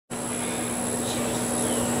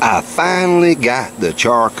I finally got the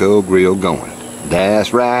charcoal grill going.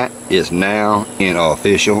 That's right, it's now in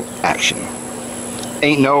official action.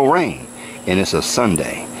 Ain't no rain, and it's a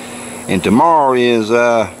Sunday. And tomorrow is,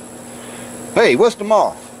 hey, what's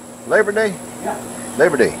tomorrow? Labor Day? Yeah.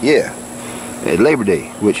 Labor Day, yeah. Labor Day,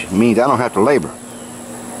 which means I don't have to labor.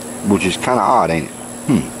 Which is kind of odd, ain't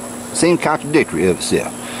it? Seems contradictory of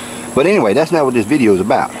itself. But anyway, that's not what this video is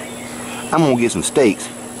about. I'm going to get some steaks.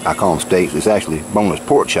 I call them steaks. It's actually boneless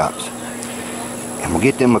pork chops. And we'll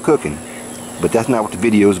get them a-cooking. But that's not what the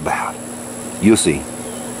video is about. You'll see.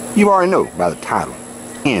 You already know by the title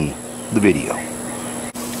in the video.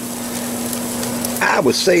 I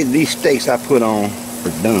would say these steaks I put on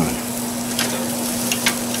are done.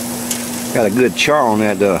 Got a good char on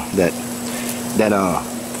that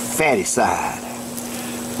fatty side.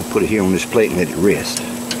 We'll put it here on this plate and let it rest.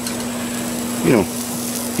 You know,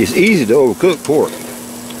 it's easy to overcook pork.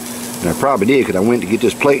 And I probably did because I went to get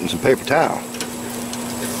this plate and some paper towel.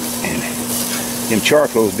 And them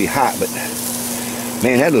charcoals be hot, but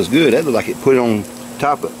man, that looks good. That looks like it put it on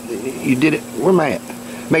top of, you did it, where am I at?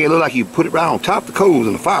 Make it look like you put it right on top of the coals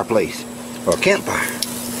in the fireplace or a campfire.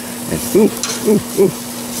 And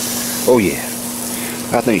oh yeah,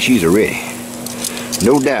 I think she's ready.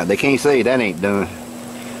 No doubt, they can't say that ain't done.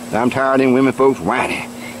 I'm tired of them women folks whining.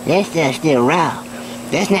 That stuff's still raw.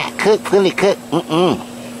 That's not cooked, fully cooked.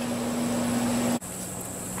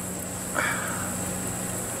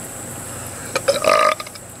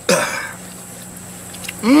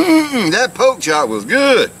 That pork chop was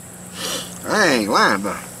good. I ain't lying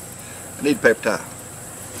about it. I need a paper towel.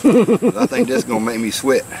 I think that's gonna make me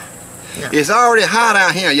sweat. Yeah. It's already hot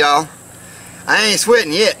out here, y'all. I ain't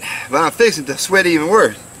sweating yet, but I'm fixing to sweat even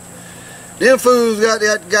worse. Them fools got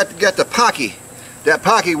the Paqui, that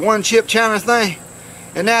Paqui one chip challenge thing,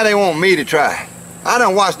 and now they want me to try. I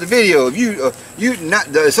done watched the video of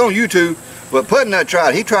it's on YouTube, but Putnut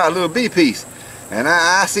tried. He tried a little B piece, and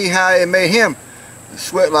I see how it made him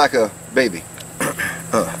sweat like a baby.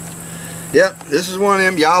 Yep, this is one of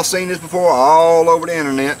them. Y'all seen this before all over the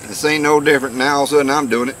internet. This ain't no different. Now all of a sudden I'm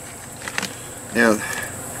doing it. Now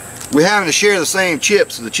we're having to share the same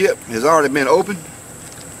chips. The chip has already been opened.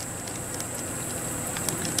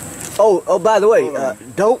 Oh, by the way,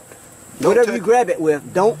 don't whatever you grab it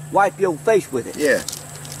with, don't wipe your face with it. Yeah,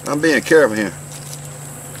 I'm being careful here.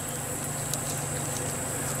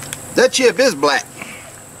 That chip is black.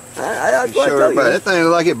 I sure about it. That thing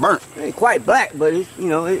looks like it burnt. It ain't quite black, but it's, you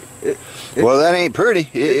know, well, that ain't pretty.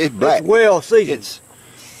 It's black. It's well seasoned.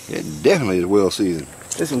 It definitely is well seasoned.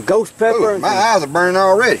 There's some ghost pepper. Ooh, my eyes are burning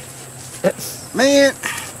already. Man.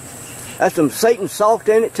 That's some Satan salt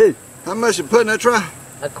in it too. How much you put in that try?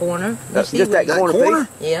 A corner. Just that corner piece?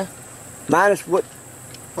 Yeah. Minus what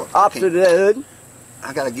opposite of that hood.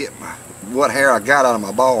 I gotta get what hair I got out of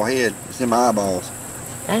my bald head. It's in my eyeballs.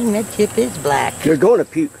 Dang, that chip is black. You're going to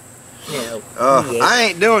puke. No. I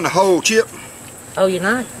ain't doing the whole chip. Oh, you're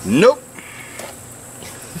not? Nope.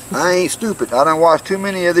 I ain't stupid. I done watched too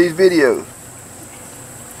many of these videos.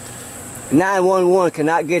 911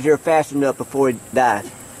 cannot get here fast enough before he dies.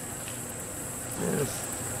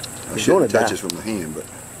 I shouldn't touch this with my hand, but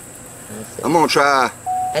I'm gonna try.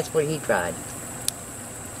 That's what he tried.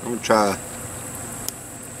 I'm gonna try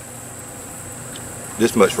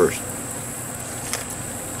this much first.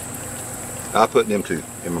 I'll put them two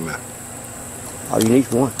in my mouth. Oh, you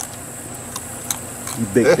need one. You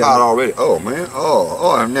big It's dummy. hot already. Oh man.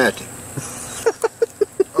 Oh, I'm nasty.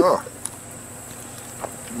 Oh.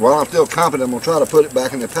 While I'm still confident, I'm gonna try to put it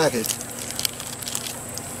back in the package.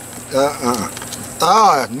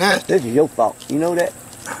 Oh, that's nasty. This is your fault. You know that?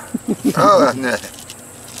 Oh, that's nasty.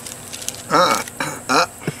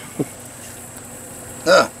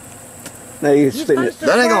 No, you're spitting it.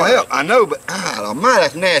 That ain't gonna help. I know, but almighty,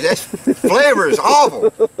 that's nasty. That flavor is awful.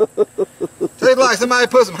 Tastes like somebody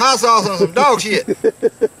put some hot sauce on some dog shit.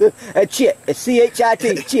 That chit. It's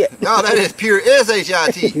C-H-I-T. Chit. No, that is pure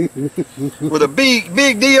S-H-I-T. With a big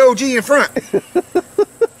D-O-G in front.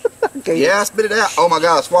 Okay. Yeah, I spit it out. Oh my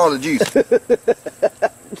God, I swallowed the juice.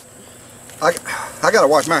 I gotta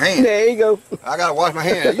wash my hands. There you go. I gotta wash my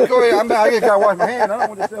hands. You go ahead. I just gotta wash my hands. I don't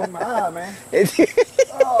want this stuff in my eye, man.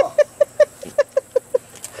 Oh.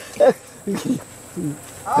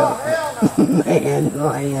 Oh, hell no.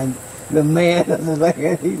 Man, the man of the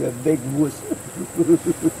land, he's a big wuss.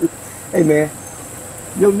 Hey man,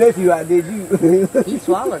 your nephew out did you? He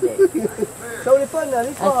swallowed it. So they put it,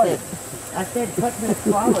 he swallowed it. I said Putnut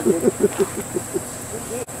swallowed it.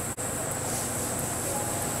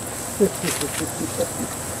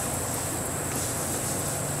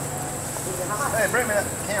 Hey, bring me that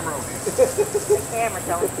camera over here. Camera,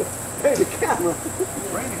 Tony. Hey, the camera.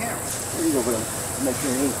 Bring the camera. Here you go, brother. Make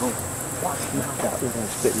sure he ain't home. Watch his mouth out.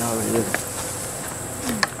 He's spitting already. Look.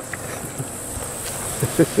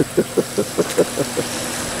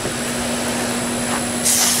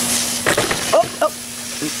 Oh, oh.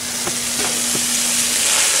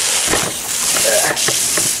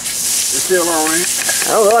 It's still on, ain't it? I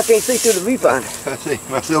don't know. I can't see through the viewfinder. Let's see.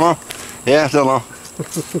 Am I still on? Yeah, I'm still on.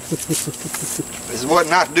 This is what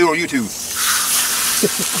not to do on YouTube.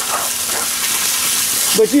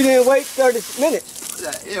 But you didn't wait 30 minutes.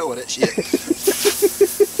 What the hell with that shit?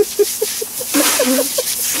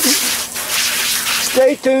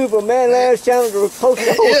 Stay tuned for ManLand's channel to post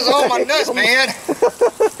the whole It's on my nuts, man.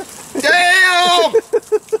 Damn!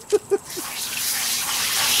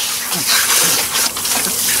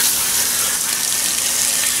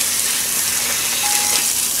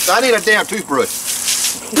 I need a damn toothbrush.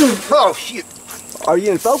 Oh shit! Are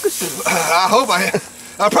you in focus? I hope I am.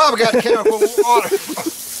 I probably got the camera full of water.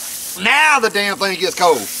 Now the damn thing gets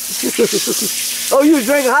cold. Oh, you was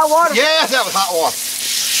drinking hot water? Yes, that was hot water.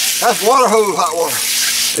 That's water hose hot water.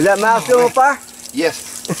 Is that mouth still on fire? Yes.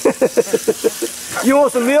 You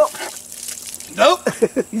want some milk? Nope.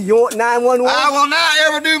 You want 911? I will not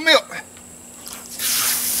ever do milk.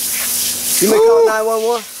 You may call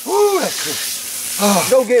 911? Ooh, that's good. Oh.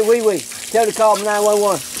 Go get Wee Wee. Tell her to call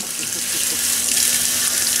 911.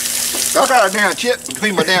 I got a damn chip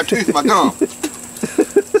between my damn tooth and my gum.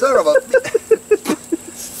 Son of a...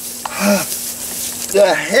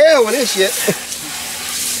 The hell with this shit.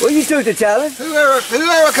 Well, you took the challenge. Whoever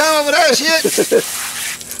come up with that shit,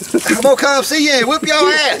 I'm gonna come see you and whip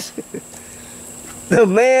your ass. The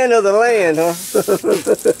man of the land, huh?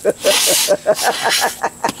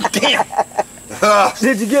 Damn.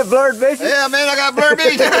 Did you get blurred vision? Yeah, man, I got blurred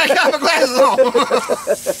vision. I got my glasses on.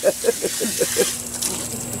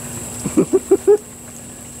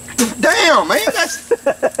 Damn, man, that's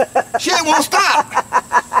shit won't stop.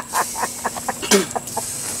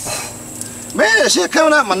 Man, that shit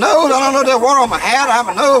coming out my nose. I don't know if there's water on my hat or out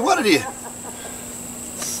my nose. What it is?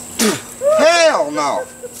 Hell no.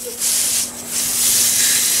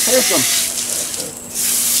 Here's some.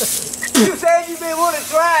 You said you been wanting to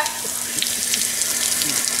try it.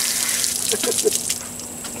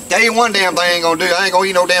 Tell you one damn thing I ain't gonna do. I ain't gonna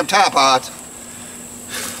eat no damn Tide Pods.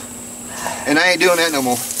 And I ain't doing that no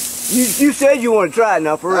more. You said you want to try it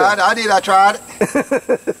now, for real. I did. I tried it.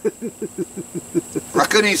 I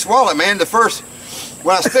couldn't even swallow it, man.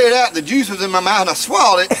 When I spit it out, the juice was in my mouth and I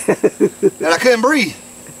swallowed it. And I couldn't breathe.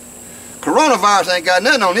 Coronavirus ain't got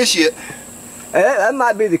nothing on this shit. Hey, that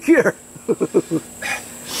might be the cure.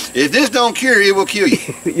 If this don't cure, it will kill you.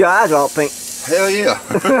 Your eyes are all pink. Hell yeah.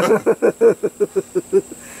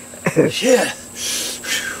 Shit.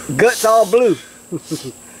 Guts all blue.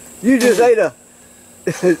 You just ate a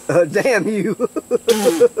damn you.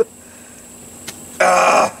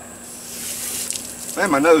 Man,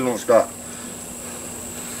 my nose won't stop.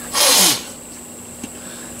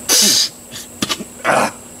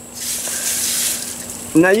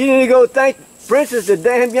 Now you need to go thank Princess the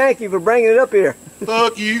damn Yankee for bringing it up here.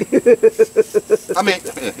 Fuck you. I mean,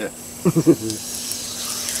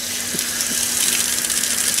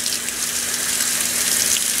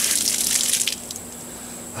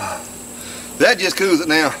 that just cools it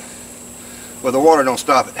now. Well, the water don't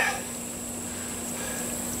stop it.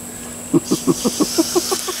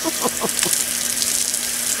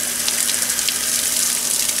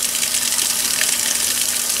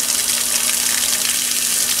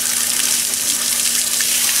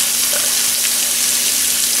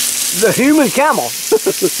 The human camel.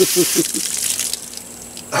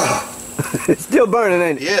 It's still burning,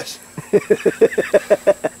 ain't it? Yes.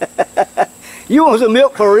 You want some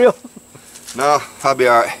milk for real? No, I'll be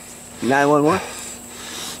alright. 911?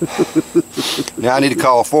 Now I need to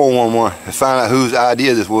call 411 and find out whose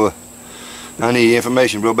idea this was. I need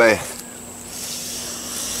information real bad.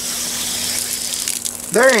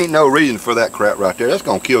 There ain't no reason for that crap right there. That's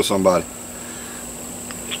gonna kill somebody.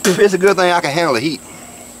 It's a good thing I can handle the heat.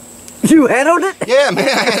 You handled it? Yeah, man,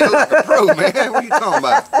 I handled it like a pro, man. What are you talking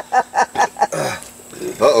about?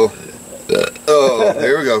 Uh-oh. Oh,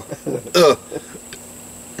 here we go.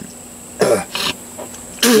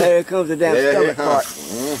 There comes the damn stomach part.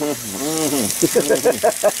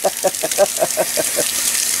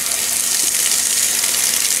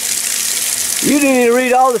 You didn't even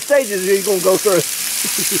read all the stages you're going to go through.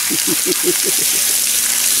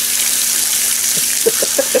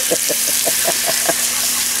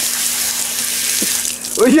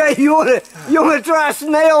 Well, yeah, you want to try a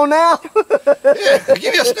snail now? Yeah,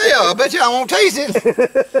 give me a snail. I bet you I won't taste it.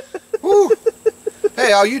 Woo.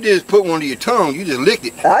 Hey, all you did is put one to your tongue. You just licked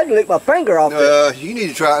it. I just licked my finger off it. You need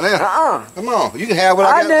to try it now. Uh-uh. Come on, you can have what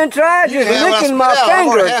I got. I didn't try just licking my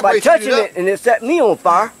finger by touching it, and it set me on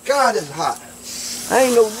fire. God, it's hot. I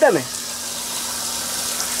ain't no dummy.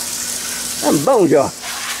 I'm boneyard.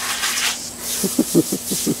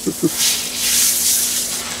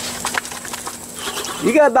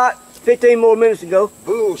 You got about 15 more minutes to go.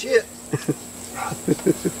 Bullshit.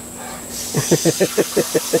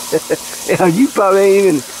 Yeah, you probably ain't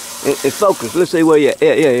even in focus. Let's see where you at.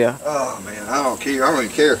 Yeah. Oh, man, I don't care. I don't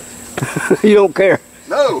even care. You don't care?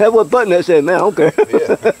 No. That's what button that said, man. I don't care.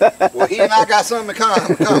 Yeah. Well, he and I got something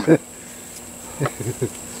coming.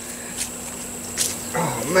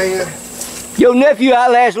 Oh, man. Your nephew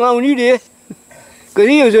outlasted longer than you did. Because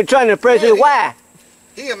he was trying to press his Y.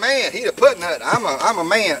 He a man. He a put nut. I'm a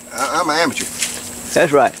man. I'm an amateur.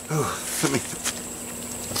 That's right.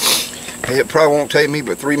 Hey, it probably won't take me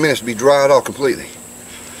but 3 minutes to be dried off completely.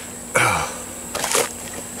 Oh,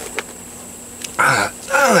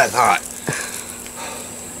 that's hot.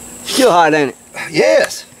 Still hot, ain't it?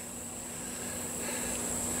 Yes.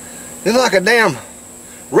 It's like a damn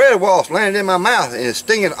red wasp landed in my mouth and it's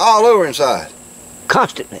stinging all over inside.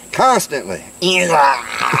 Constantly. Constantly.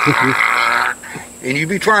 And you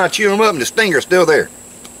be trying to chew them up and the stinger's still there.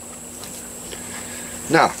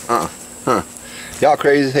 No, Y'all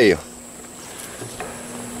crazy as hell.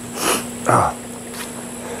 Oh.